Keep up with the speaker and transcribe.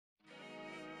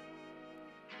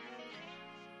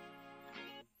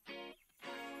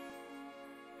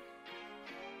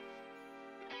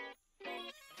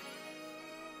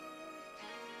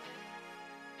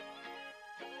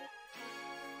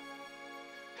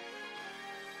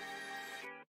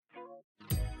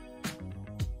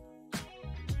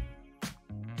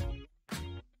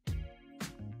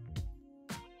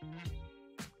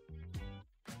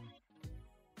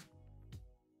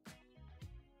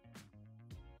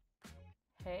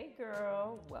Hey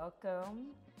girl,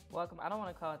 welcome. Welcome. I don't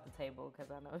want to call it the table because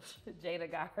I know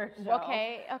Jada got her show.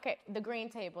 Okay. The green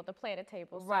table, the planted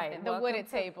table, Right. something. The wooded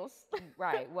tables.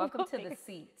 Right. Welcome to the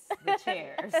seats, the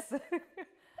chairs.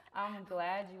 I'm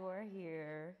glad you are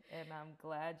here and I'm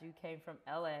glad you came from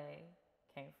LA,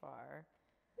 came far.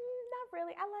 Not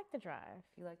really. I like the drive.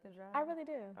 You like the drive? I really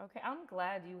do. Okay, I'm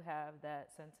glad you have that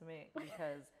sentiment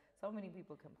because so many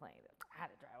people complain that I had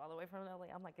to drive all the way from LA.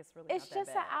 I'm like, it's really It's not that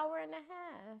just bad. an hour and a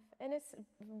half, and it's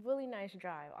really nice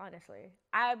drive. Honestly,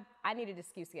 I needed an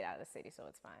excuse to get out of the city, so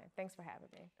it's fine. Thanks for having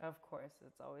me. Of course,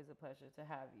 it's always a pleasure to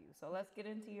have you. So let's get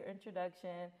into your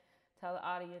introduction. Tell the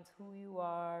audience who you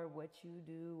are, what you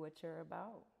do, what you're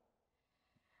about.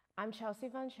 I'm Chelsea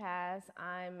Von Chaz.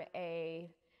 I'm a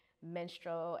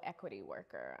menstrual equity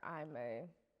worker. I'm a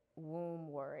womb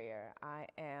warrior. I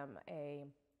am a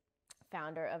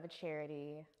founder of a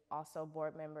charity, also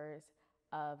board members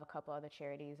of a couple other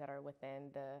charities that are within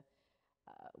the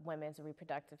women's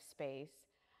reproductive space.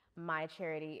 My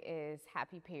charity is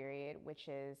Happy Period, which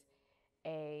is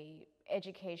a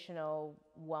educational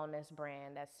wellness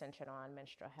brand that's centered on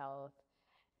menstrual health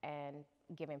and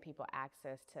giving people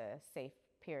access to safe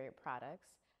period products.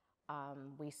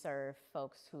 We serve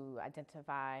folks who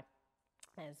identify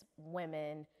as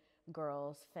women,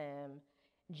 girls, femme,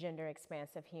 gender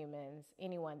expansive humans,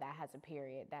 anyone that has a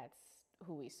period, that's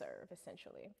who we serve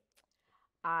essentially.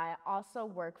 I also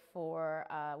work for,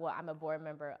 I'm a board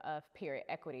member of Period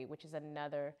Equity, which is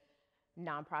another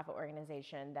nonprofit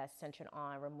organization that's centered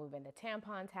on removing the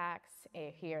tampon tax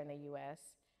here in the US.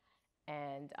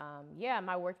 And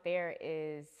my work there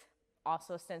is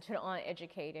also centered on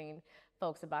educating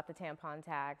folks about the tampon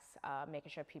tax,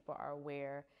 making sure people are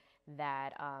aware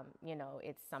that,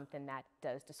 it's something that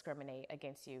does discriminate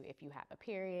against you if you have a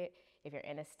period, if you're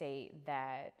in a state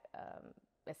that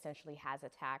essentially has a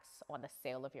tax on the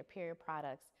sale of your period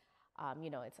products.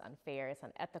 It's unfair, it's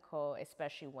unethical,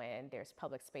 especially when there's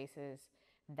public spaces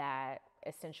that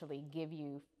essentially give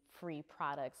you free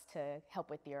products to help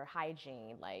with your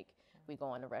hygiene. Like we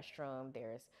go in the restroom,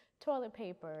 there's toilet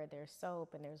paper, there's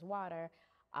soap, and there's water.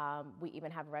 We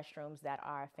even have restrooms that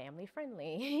are family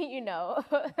friendly,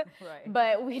 Right.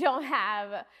 But we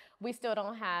still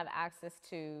don't have access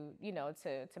to,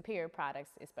 to period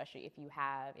products, especially if you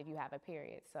have a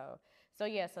period. So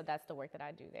that's the work that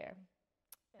I do there.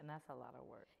 And that's a lot of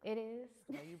work. It is.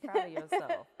 Are you proud of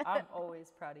yourself? I'm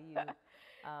always proud of you.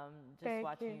 Just Thank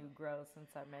watching you. you grow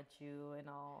since I met you and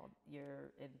all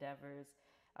your endeavors.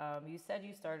 You said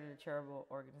you started a charitable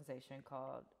organization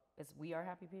called We Are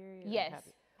Happy Period? Yes.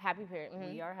 Happy Period.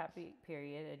 We Are Happy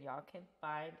Period, and y'all can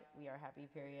find We Are Happy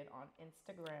Period on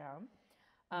Instagram.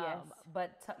 Yes.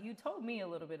 But you told me a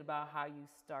little bit about how you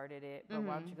started it, but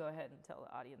why don't you go ahead and tell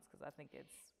the audience because I think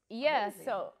it's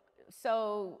amazing.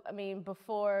 So I mean,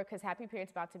 before, because Happy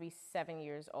Period's about to be 7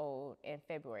 years old in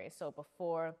February. So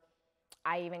before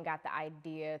I even got the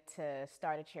idea to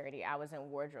start a charity, I was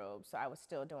in wardrobe, so I was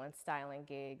still doing styling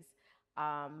gigs.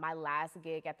 My last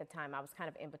gig at the time, I was kind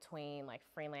of in between like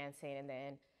freelancing and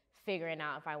then figuring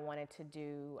out if I wanted to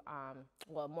do,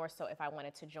 more so if I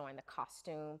wanted to join the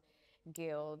costume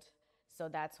guild. So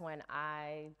that's when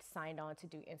I signed on to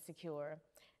do Insecure.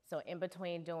 So in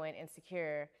between doing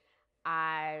Insecure,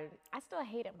 I still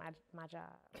hated my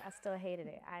job. I still hated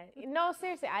it. No,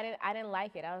 seriously, I didn't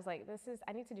like it. I was like,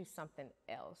 I need to do something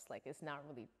else. Like it's not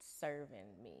really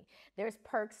serving me. There's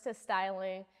perks to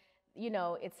styling.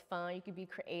 It's fun. You can be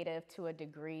creative to a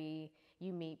degree.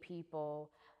 You meet people.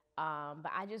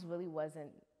 But I just really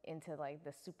wasn't into like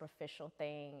the superficial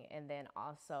thing. And then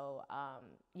also,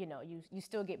 you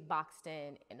still get boxed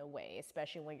in a way,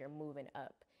 especially when you're moving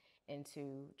up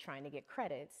into trying to get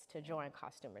credits to join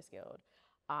Costumers Guild.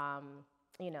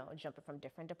 Jumping from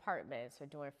different departments or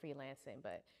doing freelancing,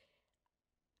 but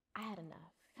I had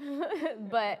enough.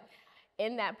 But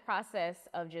in that process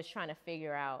of just trying to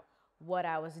figure out what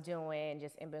I was doing,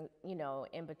 just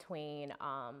in between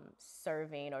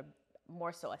serving or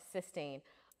more so assisting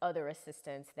other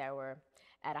assistants that were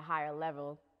at a higher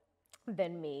level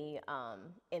than me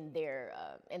in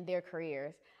their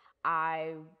careers,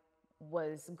 I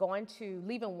was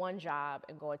leaving one job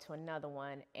and going to another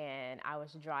one, and I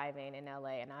was driving in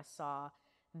LA and I saw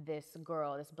this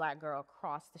black girl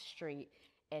cross the street,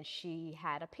 and she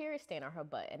had a period stain on her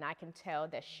butt, and I can tell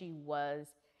that she was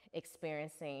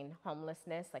experiencing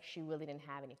homelessness. Like she really didn't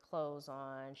have any clothes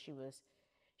on. She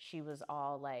was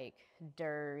all like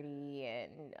dirty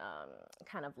and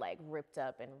kind of like ripped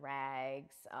up in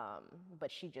rags,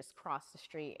 but she just crossed the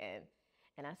street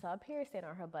and I saw a period stain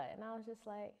on her butt, and I was just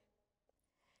like,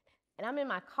 And I'm in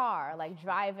my car, like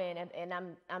driving, and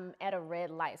I'm at a red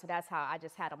light. So that's how I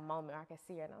just had a moment where I could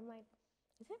see her. And I'm like,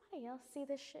 does anybody else see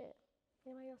this shit?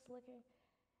 Anybody else looking?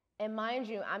 And mind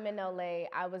you, I'm in LA.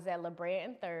 I was at La Brea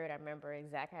and 3rd. I remember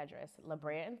exact address. La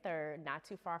Brea and 3rd, not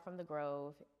too far from the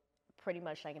Grove, pretty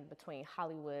much like in between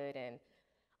Hollywood and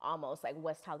almost like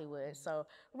West Hollywood. So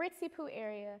ritzy poo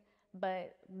area,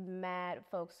 but mad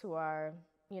folks who are,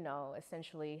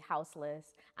 essentially houseless.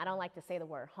 I don't like to say the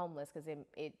word homeless because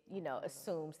it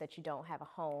assumes that you don't have a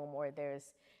home or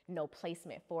there's no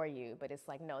placement for you. But it's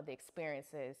like, no, the experience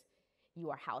is you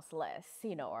are houseless,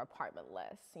 or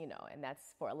apartmentless, and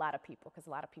that's for a lot of people because a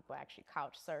lot of people actually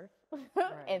couch surf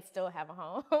and still have a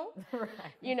home.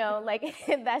 Right. Like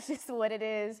that's just what it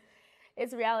is.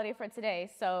 It's reality for today.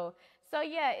 So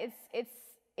yeah,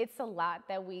 it's a lot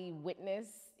that we witness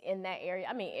in that area.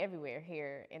 I mean, everywhere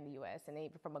here in the U.S. and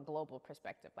even from a global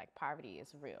perspective, like poverty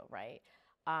is real, right?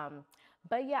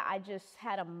 But yeah, I just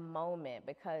had a moment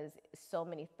because so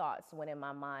many thoughts went in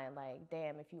my mind. Like,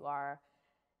 damn, if you are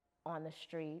on the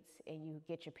streets and you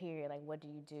get your period, like, what do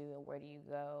you do and where do you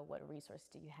go? What resources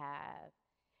do you have?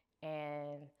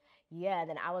 And yeah,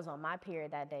 then I was on my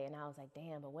period that day and I was like,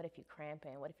 damn, but what if you're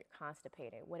cramping? What if you're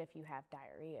constipated? What if you have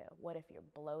diarrhea? What if you're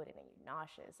bloated and you're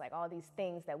nauseous? Like all these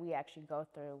things that we actually go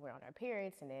through, we're on our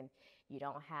periods and then you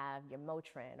don't have your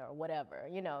Motrin or whatever,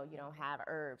 you don't have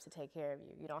herbs to take care of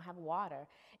you. You don't have water.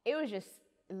 It was just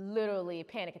literally a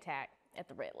panic attack at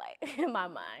the red light in my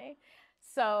mind.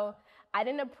 So I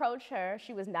didn't approach her.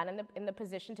 She was not in the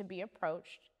position to be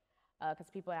approached.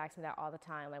 Because people ask me that all the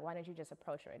time, like, why didn't you just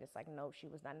approach her? And it's like, no, she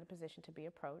was not in a position to be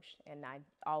approached. And I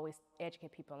always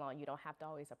educate people on, you don't have to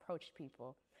always approach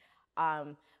people.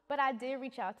 But I did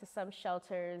reach out to some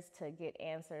shelters to get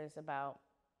answers about,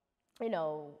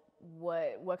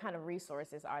 what kind of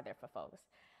resources are there for folks.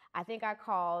 I think I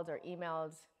called or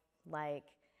emailed like,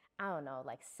 I don't know,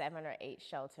 like 7 or 8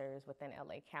 shelters within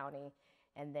LA County.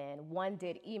 And then one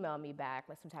did email me back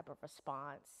with some type of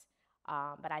response.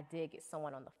 But I did get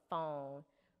someone on the phone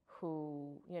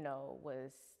who,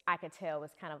 I could tell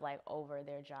was kind of like over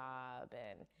their job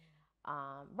and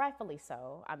rightfully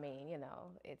so. I mean,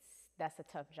 that's a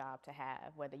tough job to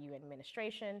have, whether you're in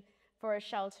administration for a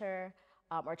shelter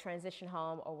or transition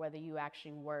home or whether you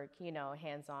actually work,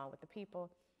 hands-on with the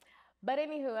people. But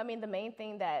anywho, I mean, the main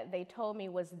thing that they told me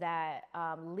was that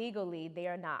legally they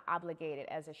are not obligated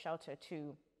as a shelter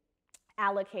to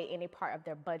allocate any part of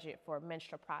their budget for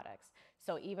menstrual products.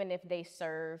 So even if they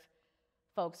serve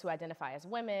folks who identify as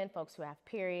women, folks who have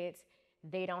periods,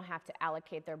 they don't have to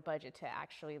allocate their budget to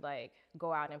actually like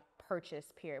go out and purchase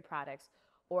period products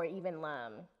or even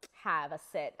have a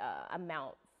set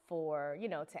amount for,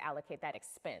 to allocate that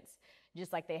expense,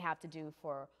 just like they have to do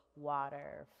for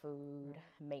water, food,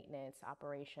 maintenance,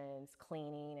 operations,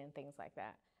 cleaning, and things like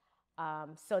that.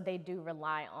 So they do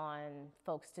rely on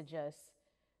folks to just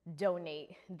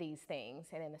donate these things.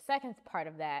 And then the second part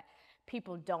of that,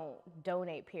 people don't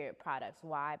donate period products.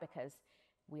 Why? Because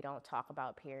we don't talk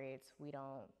about periods. We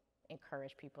don't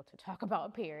encourage people to talk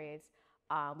about periods.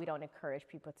 We don't encourage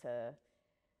people to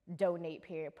donate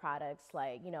period products.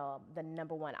 Like, the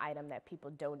number one item that people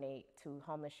donate to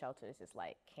homeless shelters is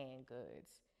like canned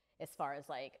goods, as far as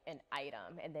like an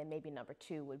item. And then maybe number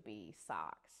 2 would be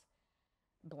socks,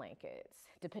 blankets,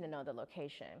 depending on the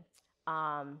location.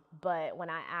 But when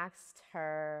I asked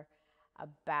her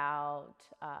about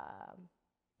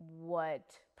what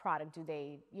product do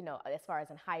they, as far as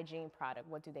an hygiene product,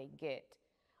 what do they get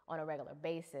on a regular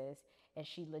basis? And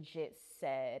she legit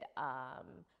said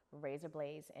razor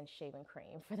blades and shaving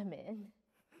cream for the men.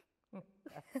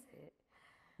 That's it.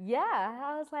 Yeah,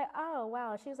 I was like, oh,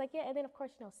 wow. She was like, yeah, and then of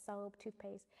course, soap,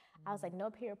 toothpaste. I was like,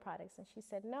 no period products. And she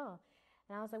said, no.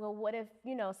 And I was like, well, what if,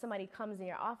 somebody comes in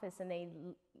your office and they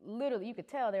literally, you could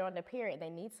tell they're on their period, they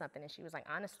need something. And she was like,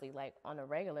 honestly, like on a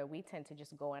regular, we tend to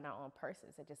just go in our own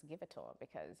purses and just give it to them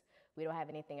because we don't have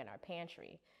anything in our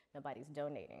pantry. Nobody's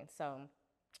donating.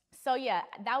 So yeah,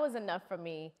 that was enough for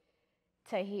me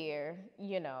to hear,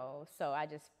 So I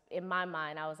just, in my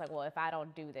mind, I was like, well, if I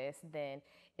don't do this, then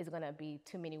it's going to be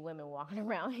too many women walking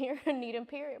around here needing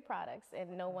period products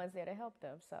and no one's there to help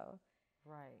them. So.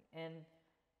 Right. And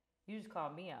you just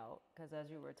called me out because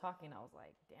as you were talking, I was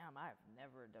like, damn, I've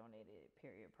never donated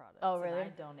period products. Oh, really?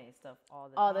 And I donate stuff all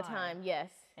the time. All the time, yes.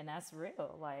 And that's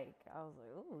real. Like, I was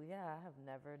like, oh, yeah, I have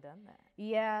never done that.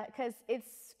 Yeah, because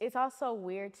it's also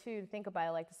weird, too, to think about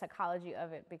it, like the psychology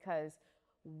of it, because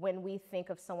when we think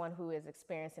of someone who is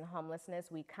experiencing homelessness,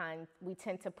 we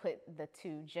tend to put the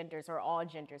two genders or all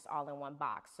genders all in one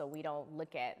box. So we don't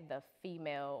look at the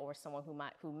female or someone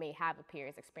who may have a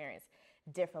periods experience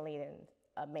differently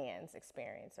than a man's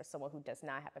experience, or someone who does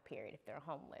not have a period if they're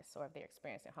homeless or if they're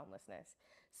experiencing homelessness.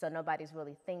 So nobody's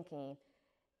really thinking,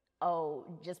 oh,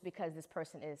 just because this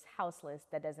person is houseless,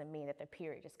 that doesn't mean that their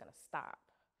period is going to stop.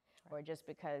 Right. Or just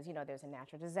because, you know, there's a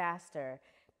natural disaster,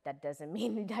 that doesn't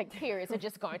mean like periods are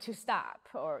just going to stop.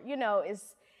 Or, you know,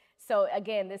 so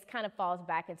again, this kind of falls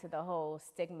back into the whole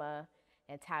stigma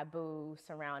and taboo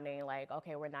surrounding, like,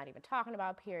 okay, we're not even talking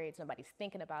about periods, nobody's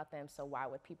thinking about them, so why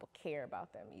would people care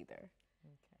about them either?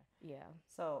 Okay. Yeah.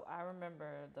 So I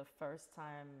remember the first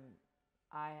time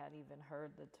I had even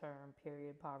heard the term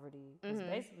period poverty was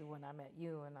basically when I met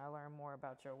you and I learned more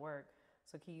about your work.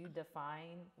 So can you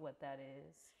define what that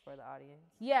is for the audience?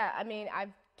 Yeah, I mean,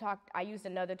 I used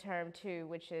another term too,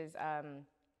 which is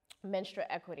menstrual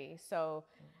equity. So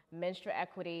menstrual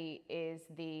equity is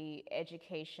the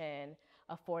education,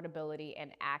 affordability,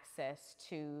 and access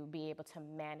to be able to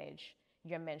manage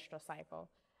your menstrual cycle.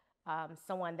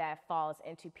 Someone that falls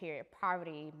into period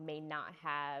poverty may not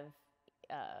have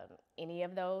any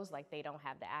of those, like they don't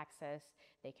have the access,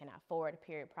 they cannot afford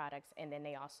period products, and then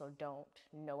they also don't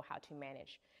know how to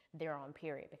manage their own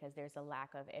period because there's a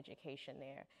lack of education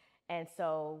there. And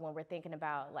so when we're thinking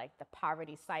about like the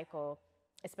poverty cycle,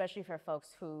 especially for folks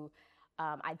who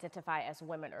identify as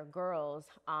women or girls,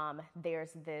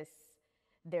 there's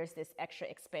this extra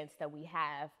expense that we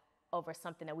have over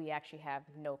something that we actually have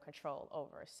no control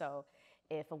over. So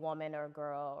if a woman or a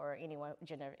girl or anyone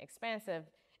gender expansive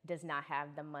does not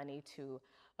have the money to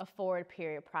afford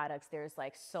period products, there's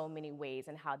like so many ways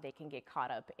in how they can get caught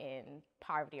up in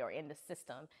poverty or in the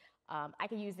system. I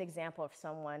can use the example of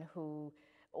someone who,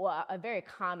 well, a very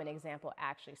common example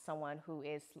actually, someone who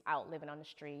is out living on the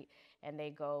street and they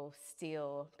go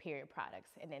steal period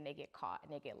products and then they get caught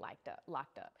and they get locked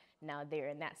up. Now they're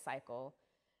in that cycle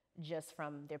just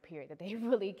from their period that they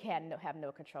really have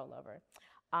no control over.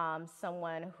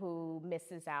 Someone who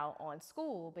misses out on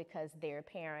school because their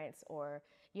parents or,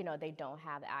 you know, they don't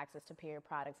have access to period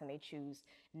products and they choose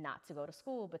not to go to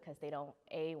school because they don't,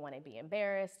 A, want to be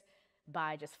embarrassed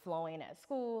by just flowing at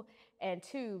school, and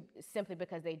two, simply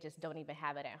because they just don't even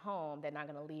have it at home. They're not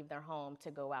going to leave their home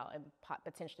to go out and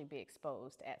potentially be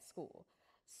exposed at school.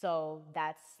 So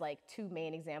that's like two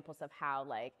main examples of how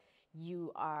like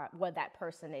that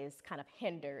person is kind of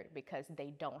hindered because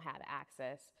they don't have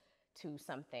access to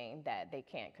something that they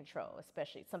can't control,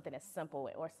 especially something as simple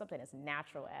or something as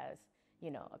natural as, you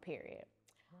know, a period.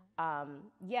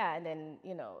 Yeah, and then,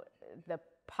 you know, the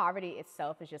poverty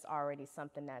itself is just already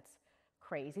something that's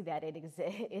crazy that it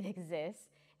exists,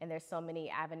 and there's so many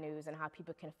avenues and how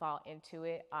people can fall into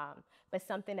it. But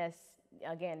something as,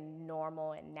 again,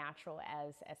 normal and natural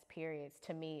as periods,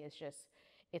 to me is just,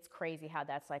 it's crazy how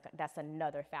that's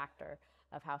another factor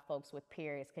of how folks with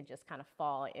periods can just kind of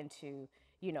fall into,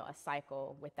 you know, a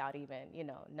cycle without even, you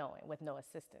know, knowing, with no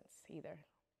assistance either.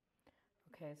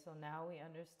 Okay, so now we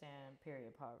understand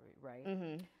period poverty,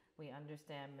 right? We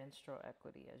understand menstrual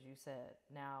equity, as you said.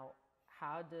 Now,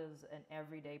 how does an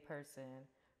everyday person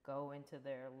go into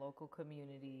their local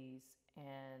communities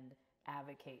and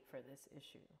advocate for this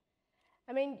issue?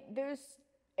 I mean,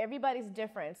 everybody's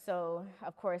different, so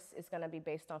of course it's going to be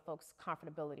based on folks'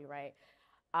 comfortability, right?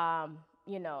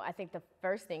 You know, I think the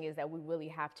first thing is that we really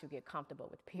have to get comfortable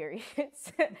with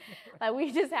periods. Like,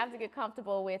 we just have to get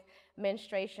comfortable with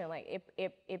menstruation. Like,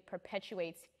 it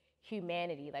perpetuates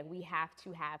humanity. Like, we have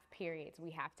to have periods.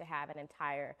 We have to have an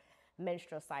entire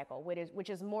menstrual cycle, which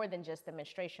is more than just the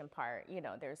menstruation part. You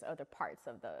know, there's other parts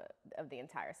of the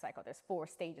entire cycle. There's 4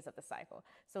 stages of the cycle.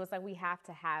 So it's like we have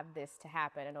to have this to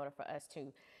happen in order for us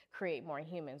to create more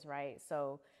humans, right?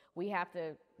 So we have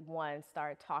to, one,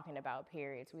 start talking about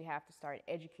periods. We have to start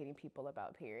educating people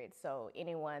about periods. So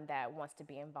anyone that wants to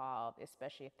be involved,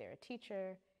 especially if they're a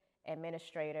teacher,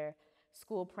 administrator,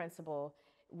 school principal,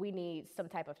 we need some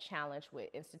type of challenge with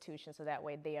institutions so that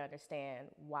way they understand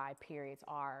why periods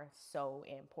are so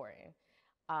important.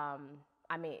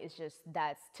 I mean, it's just,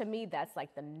 to me, that's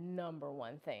like the number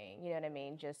one thing, you know what I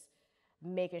mean? Just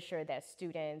making sure that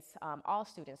students, all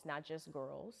students, not just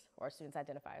girls or students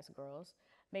identify as girls,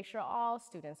 make sure all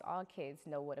students, all kids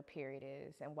know what a period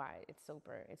is and why it's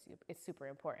super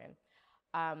important.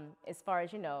 As far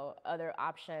as, you know, other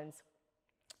options,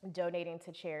 donating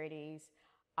to charities,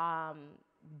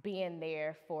 being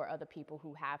there for other people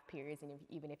who have periods, and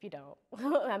even if you don't.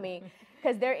 I mean,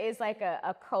 because there is like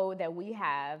a code that we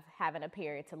have, having a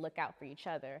period, to look out for each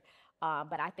other.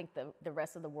 But I think the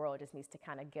rest of the world just needs to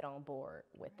kind of get on board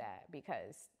with that,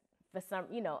 because for some,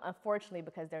 you know, unfortunately,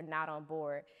 because they're not on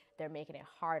board, they're making it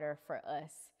harder for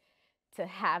us to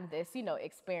have this,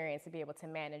 experience to be able to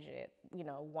manage it.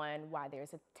 One, why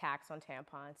there's a tax on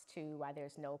tampons. Two, why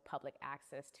there's no public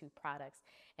access to products.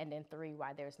 And then three,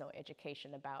 why there's no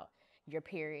education about your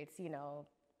periods,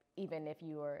 even if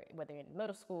you are, whether in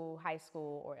middle school, high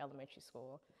school, or elementary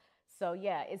school. So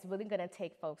yeah, it's really gonna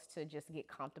take folks to just get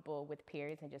comfortable with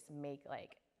periods and just make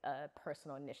like a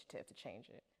personal initiative to change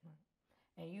it.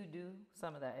 And you do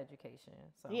some of that education.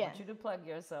 So I Yeah. want you to plug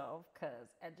yourself because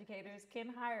educators can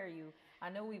hire you. I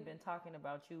know we've been talking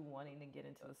about you wanting to get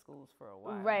into the schools for a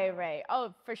while. Right, now. right.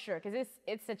 Oh, for sure, because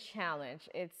it's a challenge.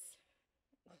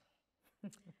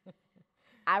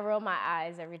 I roll my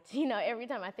eyes every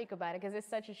time I think about it because it's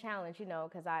such a challenge,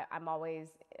 because I'm always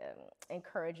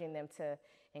encouraging them to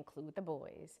include the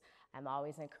boys. I'm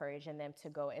always encouraging them to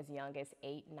go as young as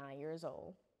 8, 9 years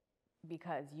old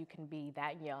because you can be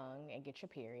that young and get your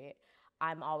period.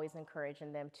 I'm always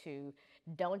encouraging them to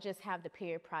don't just have the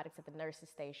period products at the nurse's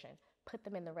station. Put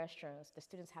them in the restrooms. The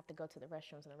students have to go to the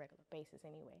restrooms on a regular basis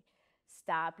anyway.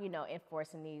 Stop,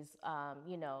 enforcing these,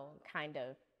 kind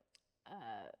of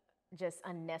just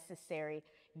unnecessary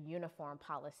uniform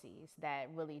policies that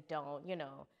really don't,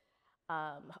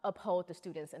 uphold the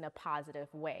students in a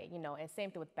positive way, and same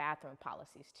thing with bathroom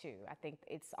policies too. I think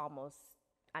it's almost,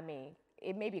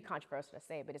 it may be controversial to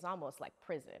say, but it's almost like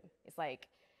prison. It's like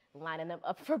lining them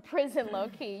up for prison low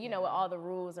key, with all the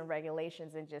rules and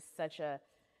regulations and just such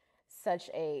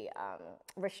a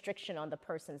restriction on the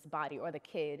person's body or the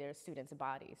kid or student's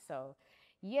body. So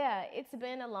yeah, it's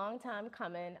been a long time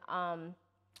coming.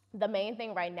 The main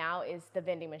thing right now is the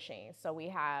vending machine. So we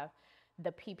have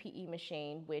the PPE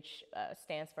machine, which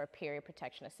stands for Period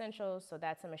Protection Essentials. So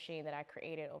that's a machine that I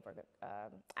created over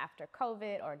after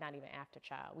COVID, or not even after,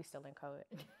 child. We still in COVID.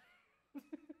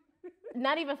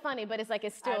 Not even funny, but it's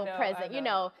still present,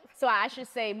 So I should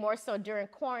say more so during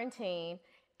quarantine,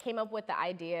 came up with the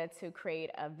idea to create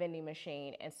a vending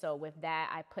machine. And so with that,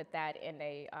 I put that in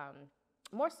a,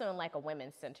 more so in like a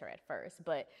women's center at first,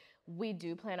 but we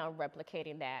do plan on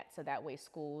replicating that so that way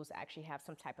schools actually have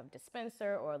some type of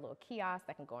dispenser or a little kiosk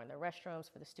that can go in the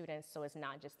restrooms for the students. So it's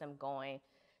not just them going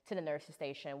to the nurse's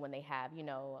station when they have,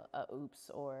 a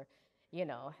oops or,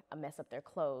 a mess up their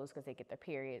clothes because they get their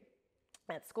period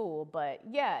at school. But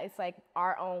yeah, it's like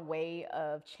our own way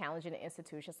of challenging the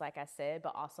institutions, like I said,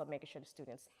 but also making sure the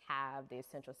students have the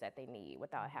essentials that they need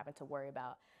without having to worry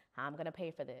about how I'm going to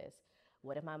pay for this.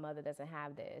 What if my mother doesn't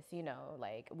have this?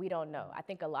 Like we don't know. I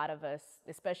think a lot of us,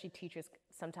 especially teachers,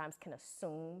 sometimes can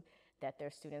assume that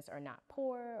their students are not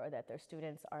poor or that their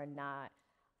students are not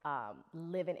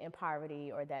living in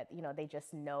poverty, or that, they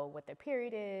just know what their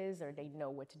period is or they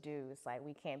know what to do. It's like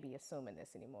we can't be assuming this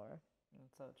anymore.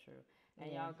 That's so true.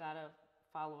 And y'all gotta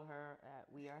follow her at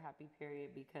We Are Happy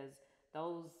Period because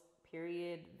those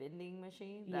period vending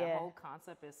machines, that whole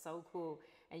concept is so cool.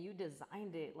 And you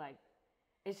designed it like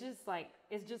it's just like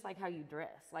how you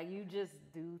dress. Like you just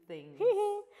do things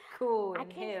cool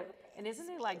and hip. And isn't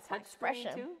it like touch screen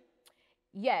too?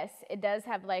 Yes, it does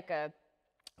have like a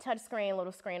touch screen,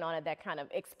 little screen on it that kind of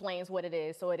explains what it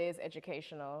is. So it is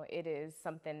educational. It is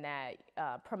something that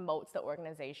promotes the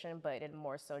organization, but it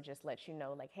more so just lets you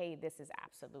know, like, hey, this is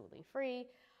absolutely free.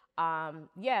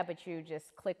 But you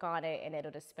just click on it and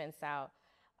it'll dispense out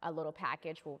a little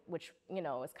package, which,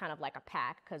 is kind of like a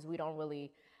pack because we don't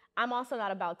really, I'm also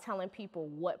not about telling people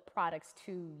what products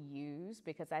to use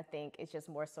because I think it's just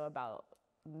more so about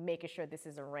making sure this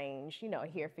is arranged,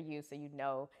 here for you so you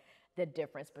know the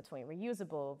difference between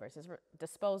reusable versus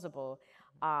disposable.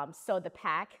 So the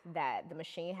pack that the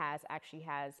machine actually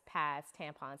has pads,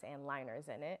 tampons, and liners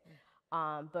in it.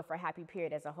 But for Happy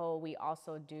Period as a whole, we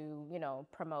also do,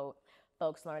 promote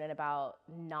folks learning about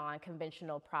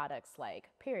non-conventional products like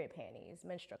period panties,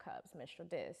 menstrual cups, menstrual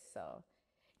discs. So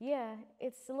yeah,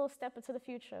 it's a little step into the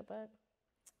future, but.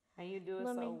 And you do it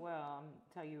so well. I'm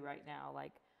tell you right now,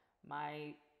 like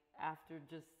after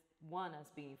just us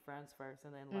being friends first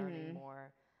and then learning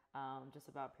more just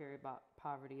about period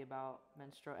poverty, about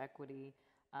menstrual equity.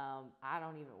 I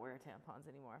don't even wear tampons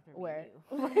anymore after meeting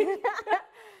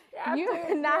you.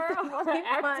 You're not the only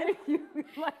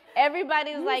one.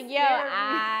 Everybody's like, yo,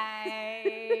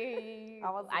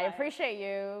 I appreciate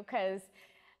you because,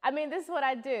 this is what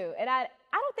I do. And I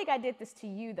don't think I did this to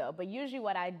you, though, but usually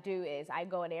what I do is I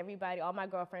go in all my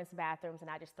girlfriends' bathrooms, and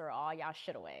I just throw all y'all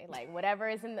shit away. Like, whatever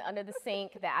is under the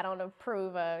sink that I don't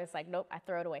approve of, it's like, nope, I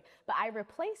throw it away. But I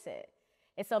replace it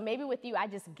And so maybe with you, I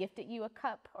just gifted you a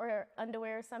cup or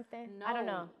underwear or something. No, I don't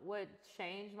know. what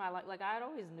changed my life, like I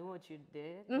always knew what you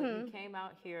did, but you came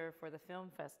out here for the film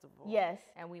festival. Yes.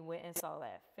 And we went and saw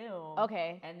that film.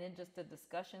 Okay. And then just the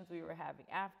discussions we were having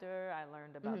after, I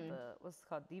learned about the, what's it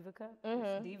called, Diva Cup?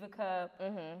 It's Diva Cup.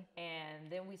 And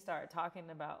then we started talking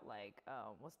about like,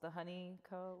 what's the Honey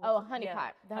Co? Honey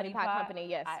Pot. The Honey Pot company,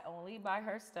 yes. I only buy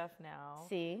her stuff now.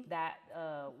 See? That,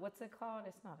 what's it called?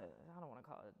 It's not I don't want to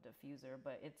call it a diffuser,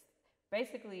 but it's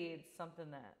basically it's something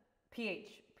that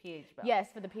pH balance. Yes,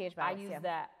 for the pH balance. I use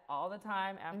that all the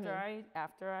time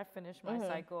after I finish my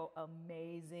cycle.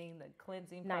 Amazing, the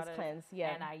cleansing nice product. Cleanse,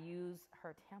 yeah. And I use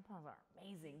her tampons are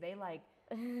amazing. They like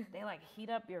heat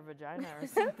up your vagina or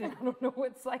something. I don't know.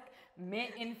 It's like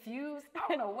mint infused. I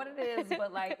don't know what it is,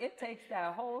 but like it takes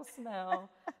that whole smell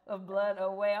of blood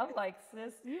away. I'm like,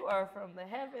 sis, you are from the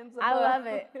heavens above. I love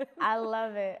it. I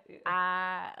love it.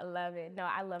 I love it. No,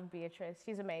 I love Beatrice.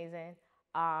 She's amazing.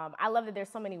 I love that there's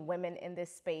so many women in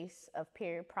this space of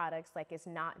period products. Like it's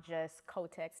not just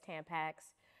Kotex,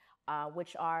 Tampax,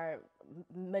 which are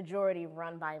majority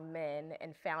run by men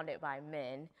and founded by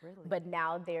men. Really? But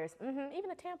now there's, even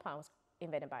the tampon was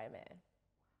invented by a man.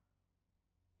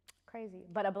 Crazy.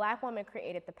 But a black woman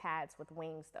created the pads with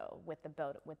wings though, with the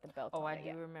belt Oh, on I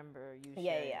it, do remember you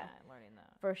Yeah, sharing yeah. that, learning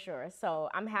that. For sure. So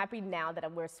I'm happy now that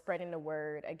we're spreading the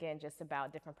word again, just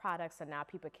about different products. So now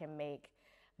people can make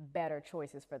better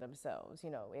choices for themselves. You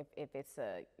know, if it's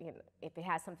if it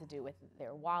has something to do with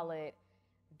their wallet,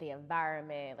 the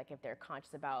environment, like if they're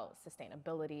conscious about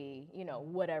sustainability, you know,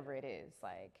 whatever it is.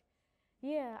 Like,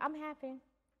 yeah, I'm happy.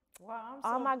 Wow,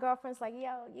 All my girlfriends like,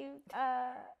 yo, you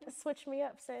switch me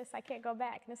up, sis. I can't go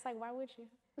back. And it's like, why would you?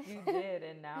 You did,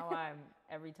 and now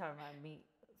every time I meet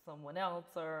someone else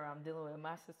or I'm dealing with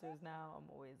my sisters now, I'm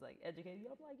always like educating you.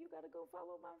 I'm like, you gotta go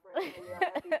follow my friend.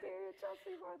 Happy period,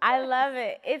 Chelsea. I love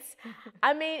it.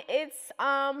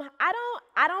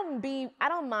 I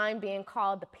don't mind being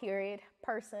called the period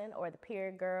person or the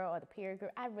period girl or the period girl.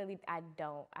 I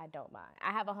don't mind.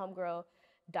 I have a homegirl,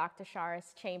 Dr.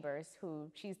 Sharis Chambers,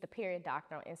 she's the period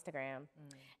doctor on Instagram.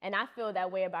 And I feel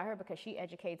that way about her because she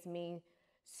educates me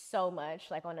so much,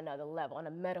 like on another level, on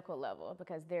a medical level,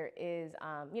 because there is,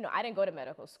 I didn't go to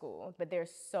medical school, but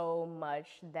there's so much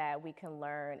that we can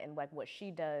learn, and like what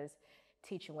she does,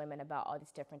 teaching women about all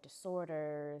these different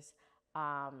disorders,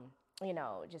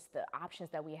 just the options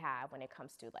that we have when it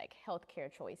comes to like healthcare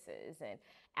choices and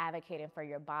advocating for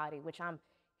your body, which I'm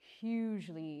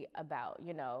hugely about,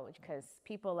 because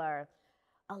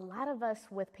a lot of us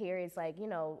with periods, like,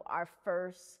 our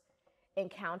first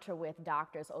encounter with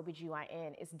doctors,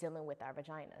 OBGYN, is dealing with our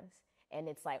vaginas. And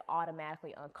it's like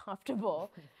automatically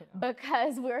uncomfortable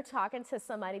because we're talking to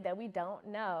somebody that we don't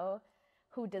know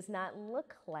who does not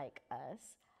look like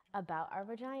us about our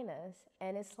vaginas.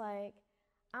 And it's like,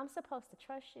 I'm supposed to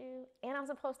trust you and I'm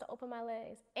supposed to open my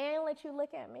legs and let you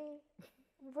look at me?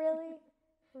 Really?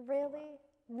 Really?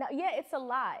 No, yeah, it's a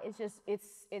lot. It's just,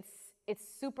 it's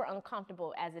super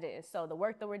uncomfortable as it is. So the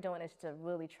work that we're doing is to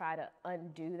really try to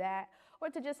undo that or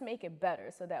to just make it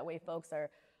better so that way folks are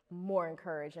more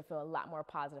encouraged and feel a lot more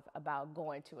positive about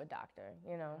going to a doctor,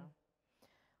 Yeah.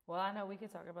 Well, I know we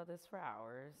could talk about this for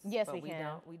hours. Yes, but we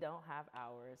can. We don't have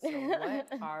hours. So what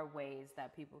are ways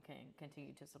that people can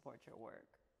continue to support your work?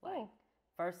 Like,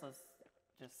 first, let's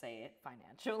just say it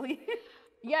financially.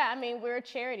 Yeah, I mean, we're a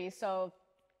charity, so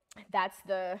that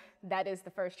is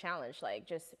the first challenge, like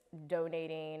just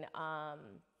donating,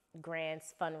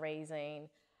 grants, fundraising,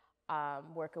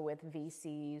 working with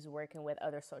VCs, working with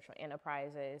other social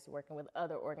enterprises, working with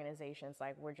other organizations.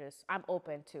 Like I'm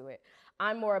open to it.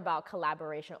 I'm more about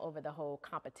collaboration over the whole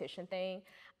competition thing.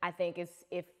 I think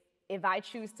if I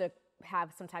choose to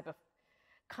have some type of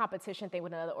competition thing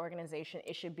with another organization,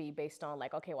 it should be based on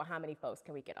like, okay, well, how many folks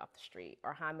can we get off the street,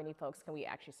 or how many folks can we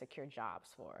actually secure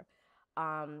jobs for?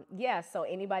 So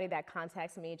anybody that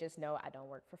contacts me, just know I don't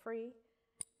work for free.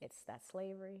 That's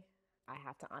slavery. I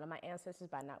have to honor my ancestors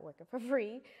by not working for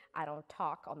free. I don't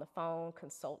talk on the phone,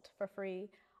 consult for free,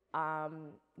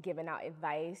 giving out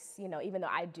advice, even though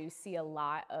I do see a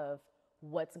lot of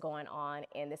what's going on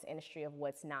in this industry of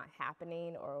what's not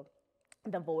happening or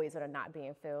the voids that are not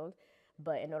being filled.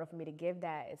 But in order for me to give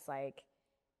that, it's like,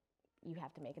 you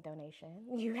have to make a donation.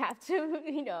 You have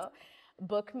to,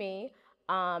 book me.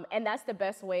 And that's the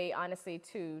best way, honestly,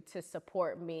 to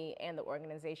support me and the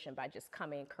organization, by just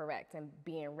coming correct and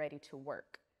being ready to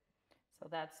work. So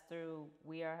that's through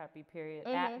We Are Happy Period,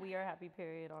 at We Are Happy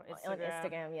Period on Instagram. On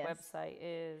Instagram, yes. Website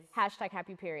is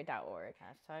 #happyperiod.org.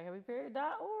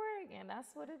 #happyperiod.org, and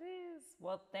that's what it is.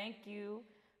 Well, thank you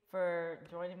for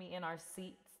joining me in our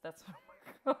seats. That's what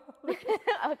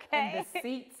Okay. And the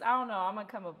seats, I don't know. I'm gonna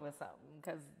come up with something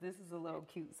because this is a little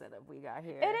cute setup we got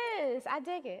here. It is. I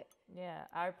dig it. Yeah,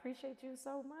 I appreciate you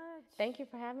so much. Thank you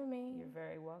for having me. You're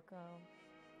very welcome.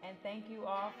 And thank you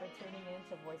all for tuning in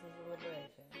to Voices of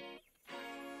Liberation.